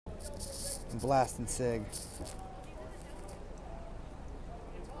I'm blasting Sig.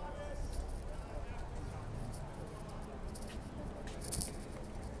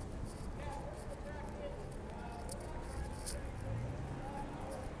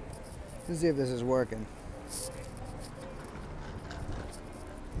 Let's see if this is working.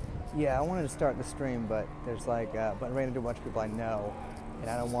 Yeah, I wanted to start the stream, but there's like, but I ran into a bunch of people I know, and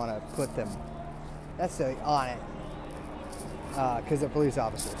I don't want to put them necessarily on it, because they're police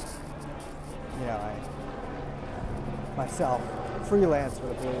officers. You know, I myself freelance for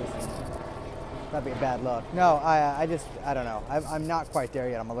the police. That'd be bad luck. No, I don't know. I'm not quite there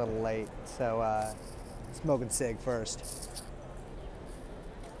yet. I'm a little late, so smoking cig first.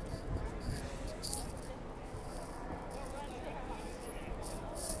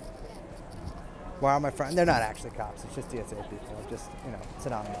 Why are my friends? They're not actually cops. It's just DSA people. Just, you know, it's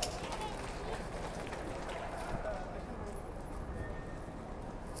anonymous.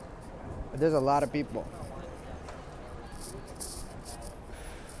 But there's a lot of people.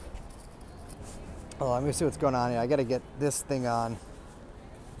 Oh, let me see what's going on here. I gotta get this thing on.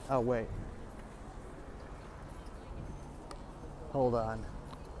 Oh, wait. Hold on.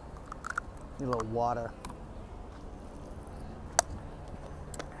 Need a little water.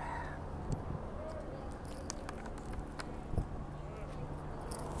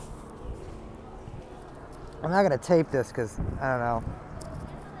 I'm not gonna tape this because I don't know.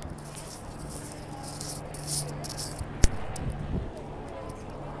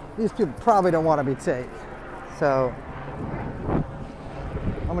 These people probably don't want to be taped. So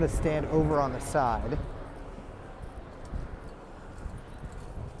I'm gonna stand over on the side.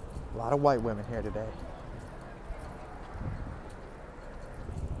 A lot of white women here today.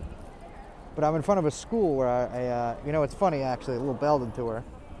 But I'm in front of a school where I you know, it's funny actually, a little Belden tour.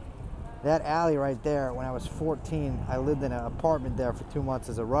 That alley right there, when I was 14, I lived in an apartment there for 2 months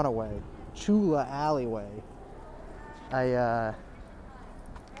as a runaway. Chula alleyway.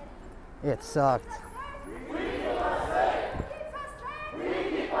 It sucked.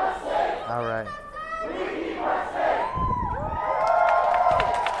 All right.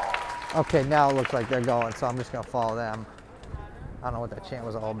 Okay, now it looks like they're going, so I'm just gonna follow them. I don't know what that chant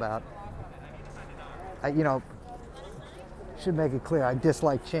was all about. You know, should make it clear, I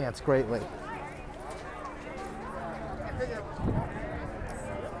dislike chants greatly.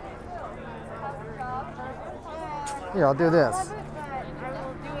 Here, I'll do this. I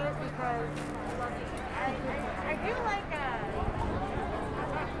will do it because I do like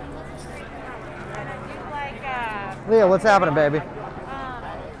Leah, what's happening, baby? I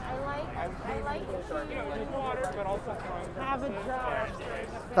like to have a job.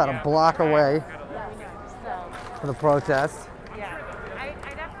 About a block away So, from the protest. yeah, I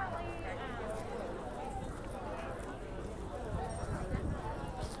definitely.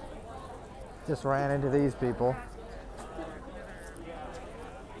 Just ran into these people.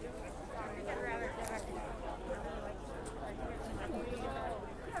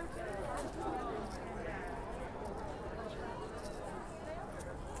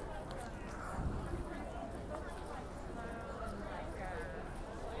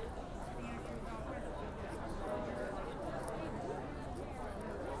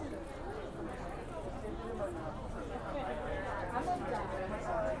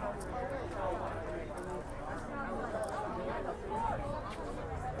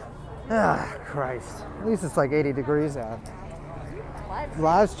 Ah, Christ. At least it's like 80 degrees out. What?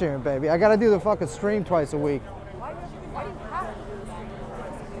 Live streaming, baby. I gotta do the fucking stream twice a week. Why do you have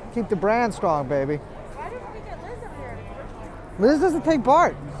it? Keep the brand strong, baby. Why didn't we get Liz up here? Liz doesn't take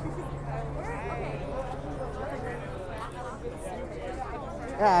part.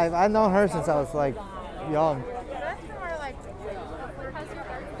 Yeah, I've known her since I was like young. That's more like, how's your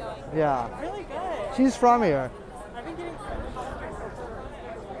garden going? Yeah. Really good. She's from here. I've been getting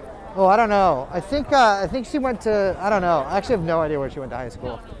Oh, I don't know. I think she went to, I don't know. I actually have no idea where she went to high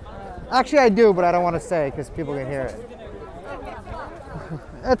school. Actually, I do, but I don't want to say because people can hear it.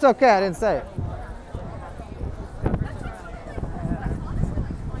 It's okay, I didn't say it.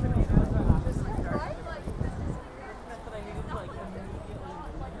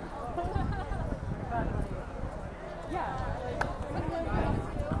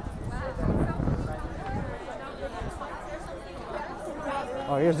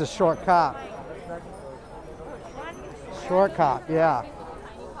 Oh, here's the short cop. Short cop, yeah.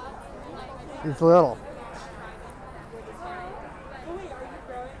 He's little.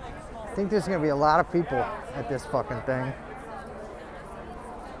 I think there's gonna be a lot of people at this fucking thing.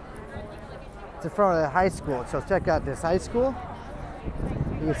 It's in front of the high school, so check out this high school.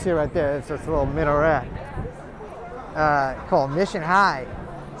 You can see right there, it's this little minaret called Mission High.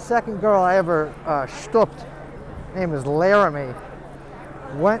 Second girl I ever stooped, name is Laramie,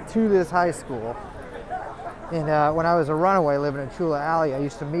 went to this high school. And when I was a runaway living in Chula Alley, I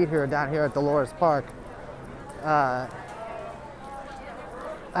used to meet her down here at Dolores Park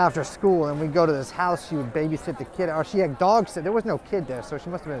after school, and we'd go to this house. She would babysit the kid, or she had dog sit. There was no kid there, so she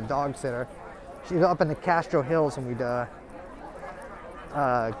must have been a dog sitter. She was up in the Castro Hills, and we'd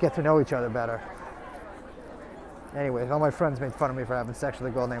get to know each other better. Anyways, all my friends made fun of me for having sex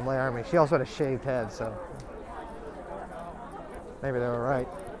with a girl named Laramie. She also had a shaved head, so maybe they were right.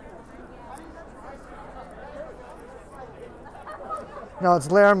 No,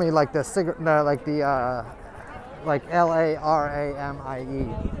 it's Laramie, like the cigarette, no, like the like Laramie.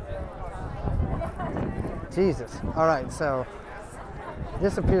 Jesus. All right, so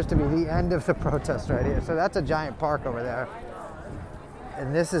this appears to be the end of the protest right here. So that's a giant park over there,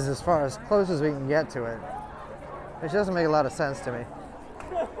 and this is as far as close as we can get to it, which doesn't make a lot of sense to me.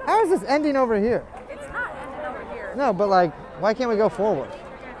 How is this ending over here? It's not ending over here. No, but like, why can't we go forward?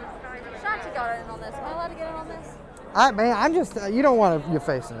 Shanti got in on this. Am I allowed to get in on this? Man, I'm just, you don't want your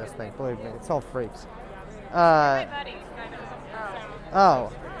face in this thing, believe me. It's all freaks. Oh,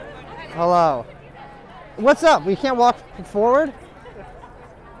 hello. What's up? We can't walk forward?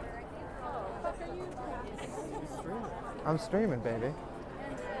 I'm streaming, baby.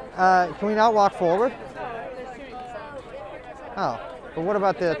 Can we not walk forward? Oh, but what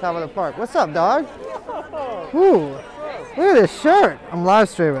about the top of the park? What's up, dog? Ooh, look at this shirt. I'm live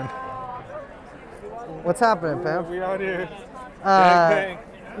streaming. What's happening, Pam? We out here.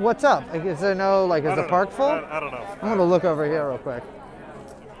 What's up? Like, is there no, like, is the park full? I don't know. I'm gonna look over here real quick.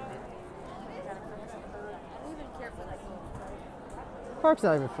 Park's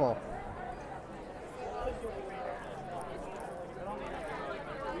not even full.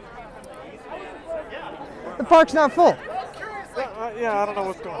 The park's not full. Yeah, I don't know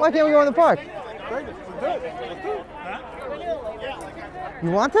what's going on. Why can't we go in the park? Let's do it.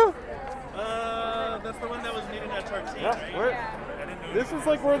 You want to? That's the one that was meeting at Charts, Yeah, right? this is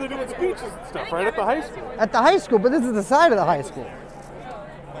like where they're doing speeches and stuff, right at the high school. At the high school, but this is the side of the high school.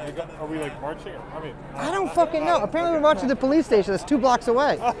 Are we like marching? I don't fucking know. Apparently we're marching to the police station that's 2 blocks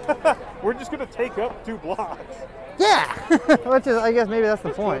away. We're just gonna take up 2 blocks. Yeah! Which is, I guess maybe that's the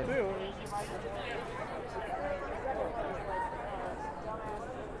point.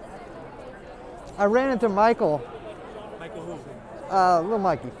 I ran into Michael. Michael who? Little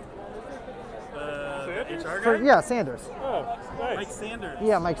Mikey. Sanders? HR guy? Yeah, Sanders. Oh, nice. Mike Sanders.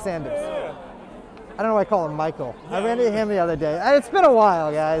 Yeah, Mike Sanders. Yeah. I don't know why I call him Michael. I ran into him the other day. It's been a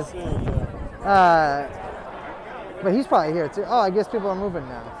while, guys. But he's probably here too. Oh, I guess people are moving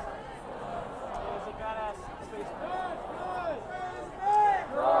now.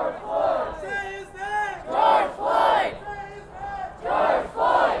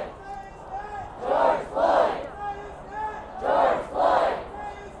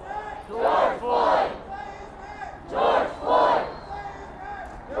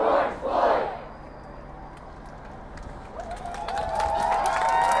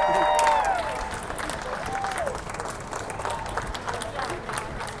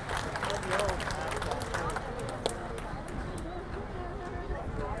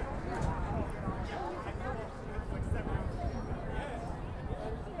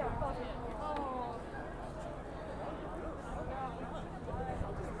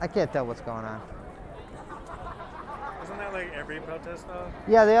 I can't tell what's going on. Isn't that like every protest though?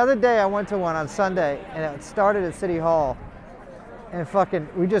 Yeah, the other day I went to one on Sunday, and it started at City Hall, and fucking,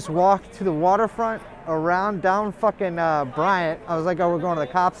 we just walked to the waterfront, around, down fucking Bryant. I was like, oh, we're going to the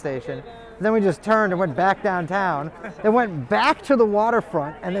cop station. And then we just turned and went back downtown, then went back to the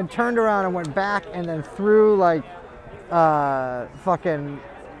waterfront, and then turned around and went back, and then through like fucking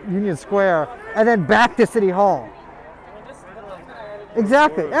Union Square, and then back to City Hall.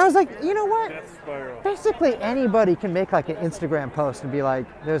 Exactly. And I was like, you know what? Death spiral. Basically anybody can make like an Instagram post and be like,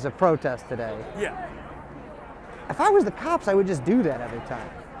 there's a protest today. Yeah. If I was the cops, I would just do that every time.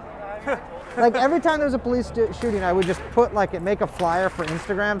 Like every time there was a police shooting, I would just put like make a flyer for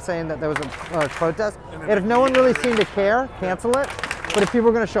Instagram saying that there was a protest. And if no one really seemed to care, cancel it. But if people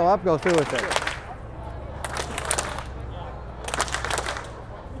were going to show up, go through with it.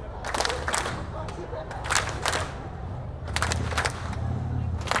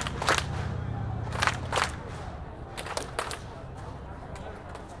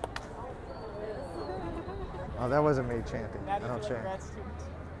 Oh, that wasn't me chanting. I don't chant.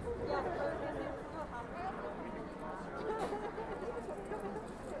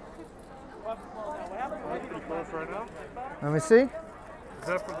 Pretty close right now. Let me see. Is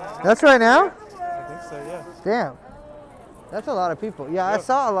that for the... That's right now? I think so, yeah. Damn. That's a lot of people. Yeah, I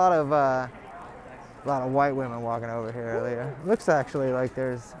saw a lot of white women walking over here earlier. Looks actually like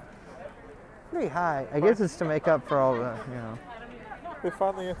there's pretty high. I guess it's to make up for all the, you know. They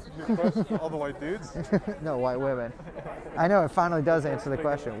finally answered your question, all the white dudes. No, white women. I know, it finally does answer the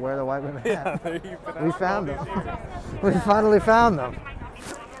question. Where are the white women Yeah, at? you've been We asking found all them. these years. We finally found them. Get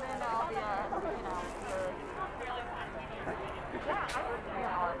in all the,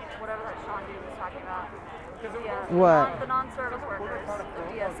 whatever that Sean dude was talking about. What? The non-service workers, the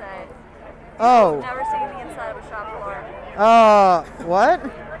DSA. Oh. Never seen the inside of a shop floor. What?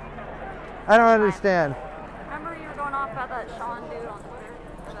 I don't understand. Remember you were going off about that Sean dude on Twitter?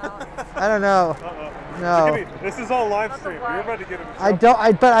 About I don't know. No. Jimmy, this is all live That's a stream. what? You're about to get him.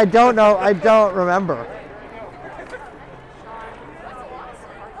 But I don't know. I don't remember. Sean. Never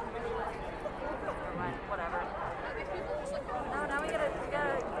mind, whatever. No, now we get a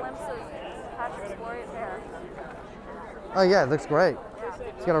glimpse of Patrick's glorious hair. Oh yeah, it looks great.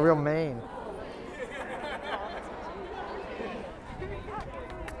 He's got a real mane.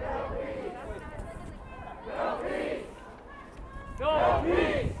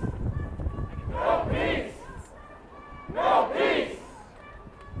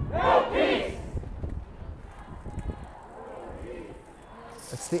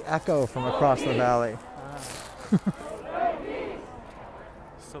 It's the echo from across the valley.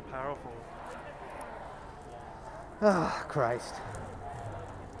 So powerful. Oh, Christ.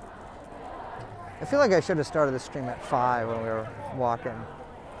 I feel like I should have started the stream at 5 when we were walking.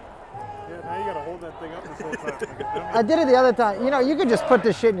 Yeah, now you gotta hold that thing up this whole time. Like a dummy. I did it the other time. You know, you could just put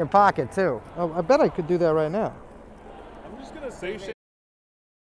this shit in your pocket too. Oh, I bet I could do that right now. I'm just gonna say shit.